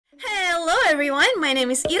everyone, my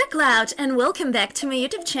name is iracloud and welcome back to my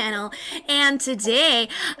YouTube channel. And today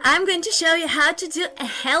I'm going to show you how to do a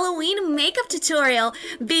Halloween makeup tutorial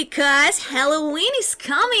because Halloween is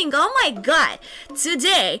coming. Oh my god!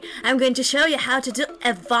 Today I'm going to show you how to do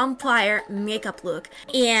a vampire makeup look.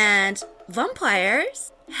 And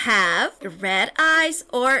vampires have red eyes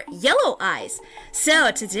or yellow eyes.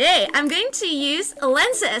 So today I'm going to use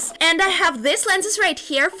lenses, and I have these lenses right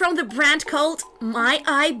here from the brand called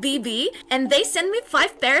Myeyebb, and they sent me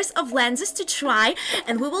 5 pairs of lenses to try,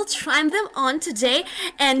 and we will try them on today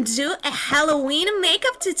and do a Halloween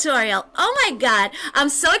makeup tutorial. Oh my god, I'm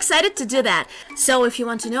so excited to do that. So if you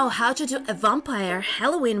want to know how to do a vampire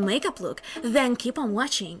Halloween makeup look, then keep on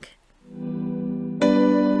watching.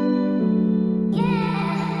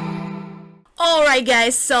 Alright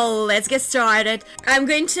guys, so let's get started. I'm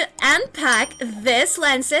going to unpack these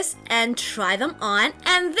lenses and try them on,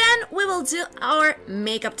 and then we will do our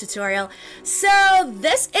makeup tutorial. So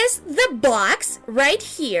this is the box right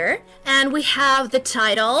here, and we have the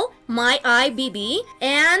title, Myeyebb,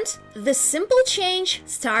 and the simple change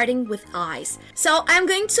starting with eyes. So I'm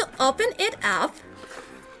going to open it up.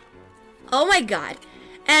 Oh my god.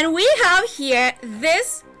 And we have here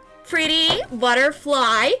this pretty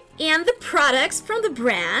butterfly and the products from the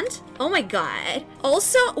brand. Oh my god.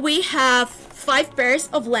 Also, we have 5 pairs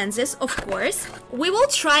of lenses, of course. We will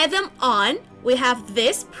try them on. We have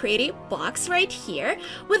this pretty box right here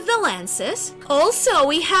with the lenses. Also,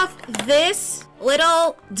 we have this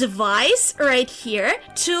little device right here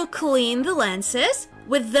to clean the lenses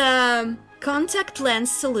with the contact lens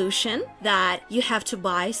solution that you have to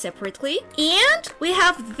buy separately. And we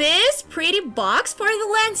have this pretty box for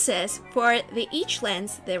the lenses, for each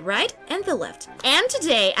lens, the right and the left. And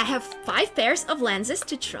today I have 5 pairs of lenses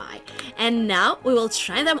to try, and now we will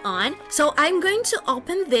try them on. So I'm going to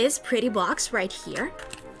open this pretty box right here,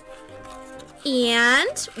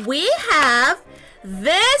 and we have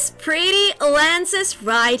this pretty lenses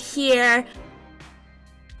right here.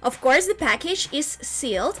 Of course, the package is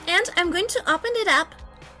sealed, and I'm going to open it up.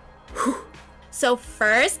 Whew. So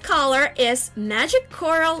first color is Magic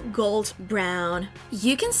Coral Gold Brown.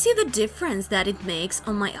 You can see the difference that it makes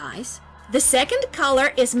on my eyes. The second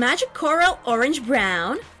color is Magic Coral Orange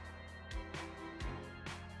Brown.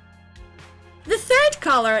 The third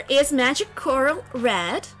color is Magic Coral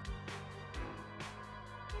Red.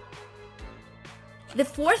 The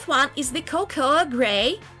fourth one is the Cocoa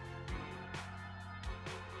Gray.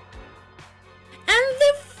 And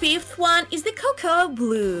the fifth one is the Cocoa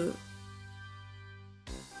Blue.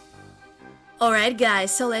 Alright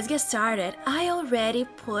guys, so let's get started. I already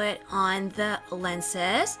put on the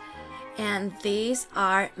lenses, and these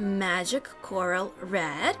are Magic Coral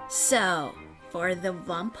Red. So for the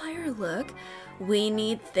vampire look, we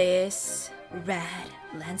need these red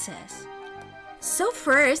lenses. So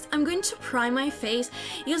first, I'm going to prime my face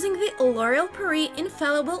using the L'Oreal Paris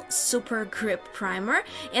Infallible Super Grip Primer,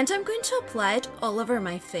 and I'm going to apply it all over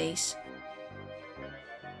my face.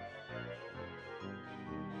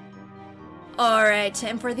 Alright,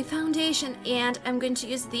 time for the foundation, and I'm going to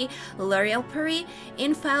use the L'Oreal Paris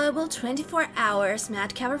Infallible 24 Hours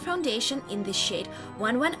Matte Cover Foundation in the shade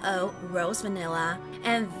 110 Rose Vanilla.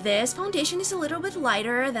 And this foundation is a little bit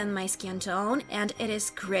lighter than my skin tone, and it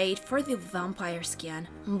is great for the vampire skin.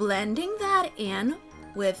 Blending that in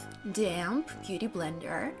with damp beauty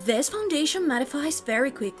blender. This foundation mattifies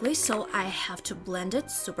very quickly, so I have to blend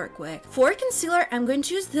it super quick. For concealer, I'm going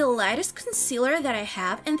to use the lightest concealer that I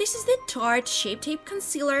have, and this is the Tarte Shape Tape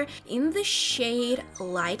Concealer in the shade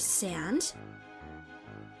Light Sand.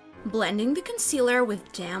 Blending the concealer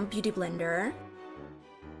with damp beauty blender.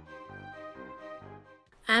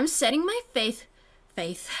 I'm setting my face.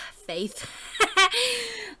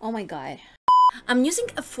 Oh my god. I'm using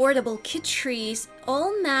affordable Catrice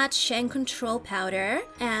All Matte Shine Control Powder,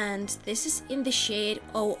 and this is in the shade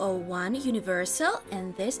 001 Universal,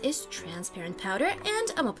 and this is transparent powder,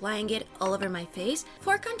 and I'm applying it all over my face.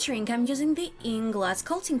 For contouring, I'm using the Inglot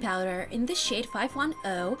Sculpting Powder in the shade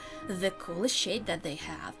 510, the coolest shade that they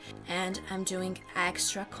have, and I'm doing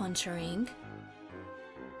extra contouring.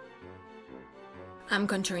 I'm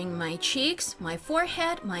contouring my cheeks, my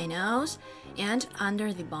forehead, my nose, and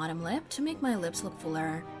under the bottom lip to make my lips look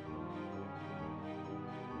fuller.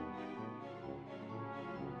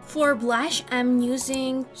 For blush, I'm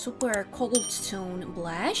using Super Cold Tone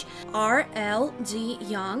Blush, RLD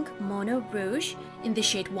Young Mono Rouge in the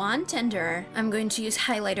shade 1 Tender. I'm going to use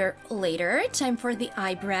highlighter later. Time for the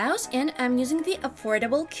eyebrows, and I'm using the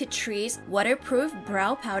affordable Catrice Waterproof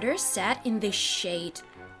Brow Powder set in the shade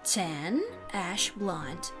 10 Ash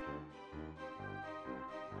Blonde.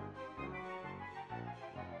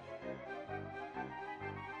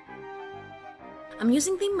 I'm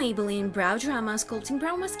using the Maybelline Brow Drama Sculpting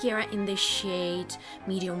Brow Mascara in the shade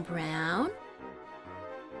Medium Brown.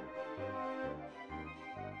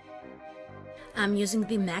 I'm using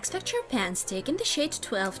the Max Factor Pen Stick in the shade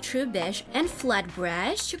 12 True Beige and flat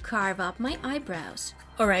brush to carve up my eyebrows.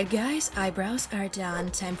 Alright guys, eyebrows are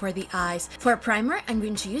done. Time for the eyes. For primer, I'm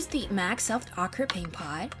going to use the MAC Soft Ochre Paint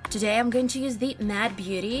Pot. Today I'm going to use the Mad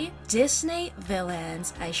Beauty Disney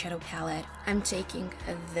Villains eyeshadow palette. I'm taking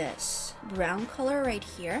this brown color right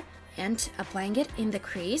here and applying it in the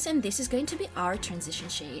crease, and this is going to be our transition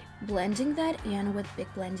shade. Blending that in with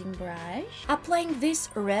big blending brush. Applying this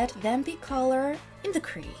red vampy color in the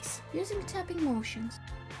crease using tapping motions.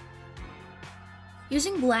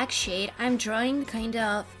 Using black shade, I'm drawing kind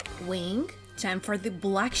of wing. Time for the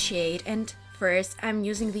black shade, and first I'm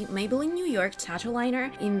using the Maybelline New York Tattoo Liner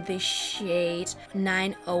in the shade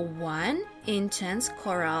 901 Intense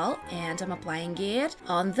Coral, and I'm applying it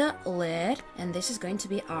on the lid, and this is going to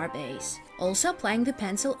be our base. Also applying the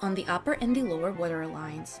pencil on the upper and the lower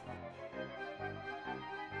waterlines.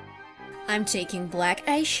 I'm taking black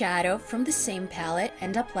eyeshadow from the same palette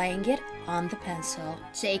and applying it on the pencil.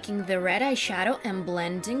 Taking the red eyeshadow and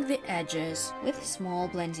blending the edges with a small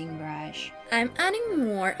blending brush. I'm adding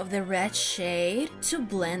more of the red shade to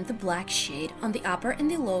blend the black shade on the upper and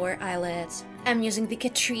the lower eyelids. I'm using the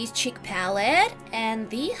Catrice Cheek palette and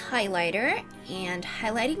the highlighter and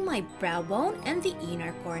highlighting my brow bone and the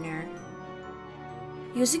inner corner.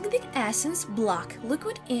 Using the Essence Block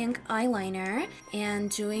Liquid Ink eyeliner and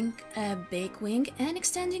doing a big wing and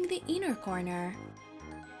extending the inner corner.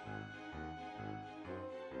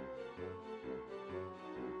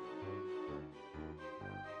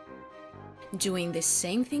 Doing the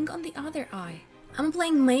same thing on the other eye. I'm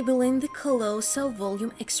applying Maybelline the Colossal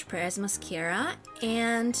Volume Express Mascara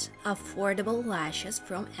and affordable lashes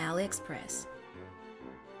from AliExpress.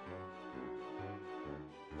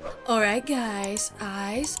 Alright guys,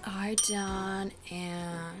 eyes are done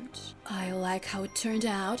and I like how it turned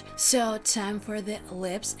out. So time for the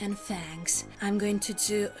lips and fangs. I'm going to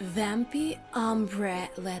do Vampy Ombre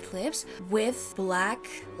Lid Lips with black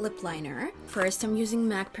lip liner. First I'm using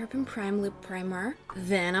MAC Perpin Prime Lip Primer.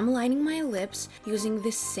 Then I'm lining my lips using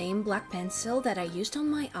the same black pencil that I used on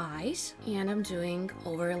my eyes. And I'm doing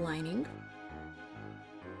overlining.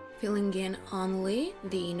 Filling in only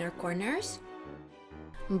the inner corners.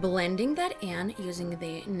 Blending that in using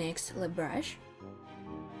the NYX lip brush.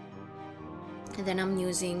 And then I'm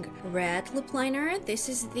using red lip liner. This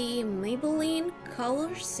is the Maybelline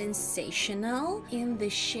Color Sensational in the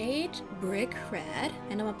shade Brick Red.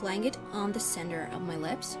 And I'm applying it on the center of my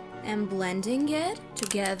lips. And blending it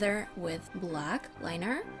together with black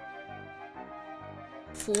liner.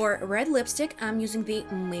 For red lipstick, I'm using the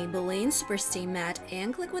Maybelline Superstay Matte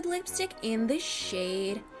Ink Liquid Lipstick in the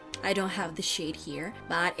shade, I don't have the shade here,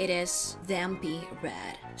 but it is Vampy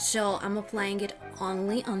Red. So I'm applying it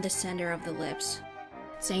only on the center of the lips.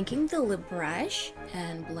 Taking the lip brush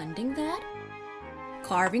and blending that.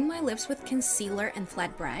 Carving my lips with concealer and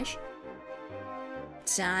flat brush.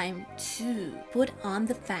 Time to put on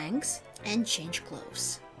the fangs and change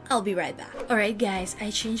clothes. I'll be right back. Alright guys,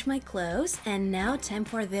 I changed my clothes and now time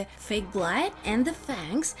for the fake blood and the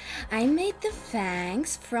fangs. I made the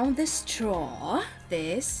fangs from the straw,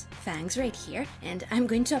 this fangs right here, and I'm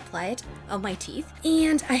going to apply it on my teeth.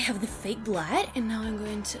 And I have the fake blood and now I'm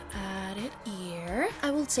going to add it here.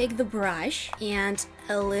 I will take the brush and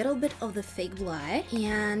a little bit of the fake blood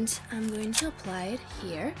and I'm going to apply it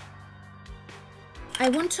here. I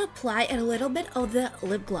want to apply a little bit of the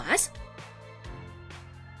lip gloss.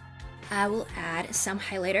 I will add some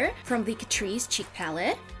highlighter from the Catrice Cheek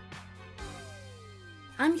palette.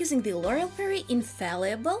 I'm using the L'Oreal Paris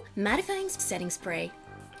Infallible Mattifying Setting Spray.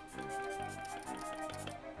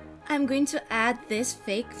 I'm going to add this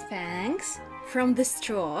fake fangs from the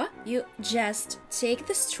straw. You just take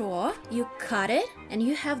the straw, you cut it, and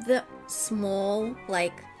you have the small,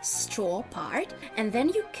 like, straw part, and then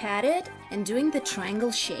you cut it and doing the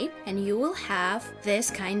triangle shape, and you will have this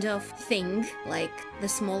kind of thing like the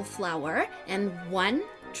small flower, and one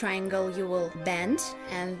triangle you will bend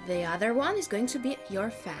and the other one is going to be your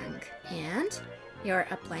fang, and you're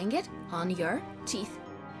applying it on your teeth.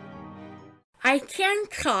 I can't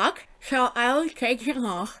talk, so I'll take it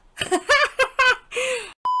off.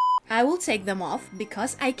 I will take them off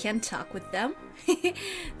because I can't talk with them.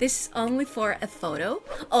 This is only for a photo.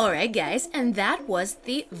 Alright guys, and that was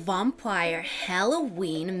the vampire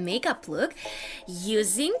Halloween makeup look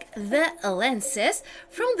using the lenses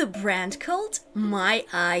from the brand called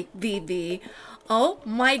Myeyebb. Oh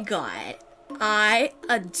my god. I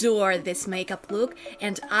adore this makeup look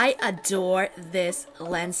and I adore these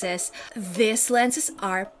lenses. These lenses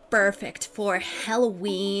are perfect for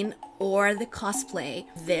Halloween or the cosplay.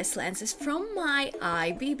 These lenses from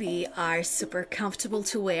Myeyebb are super comfortable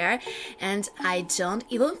to wear and I don't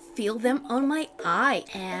even feel them on my eye,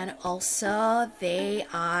 and also they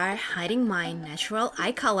are hiding my natural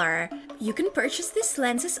eye color. You can purchase these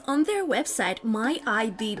lenses on their website myeyebb.com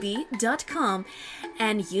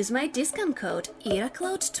and use my discount code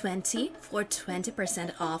iracloud20 for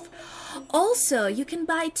 20% off. Also, you can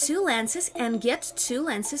buy 2 lenses and get 2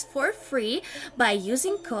 lenses for free by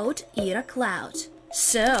using code iracloud.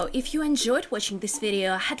 So, if you enjoyed watching this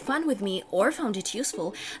video, had fun with me, or found it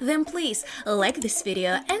useful, then please like this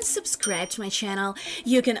video and subscribe to my channel.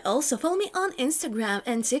 You can also follow me on Instagram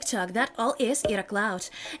and TikTok, that all is iracloud.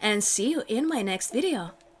 And see you in my next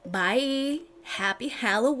video. Bye! Happy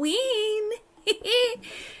Halloween!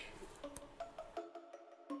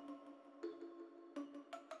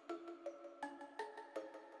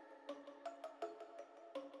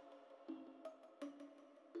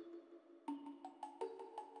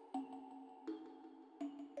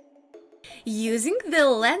 Using the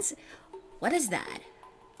lens. What is that?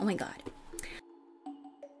 Oh my god.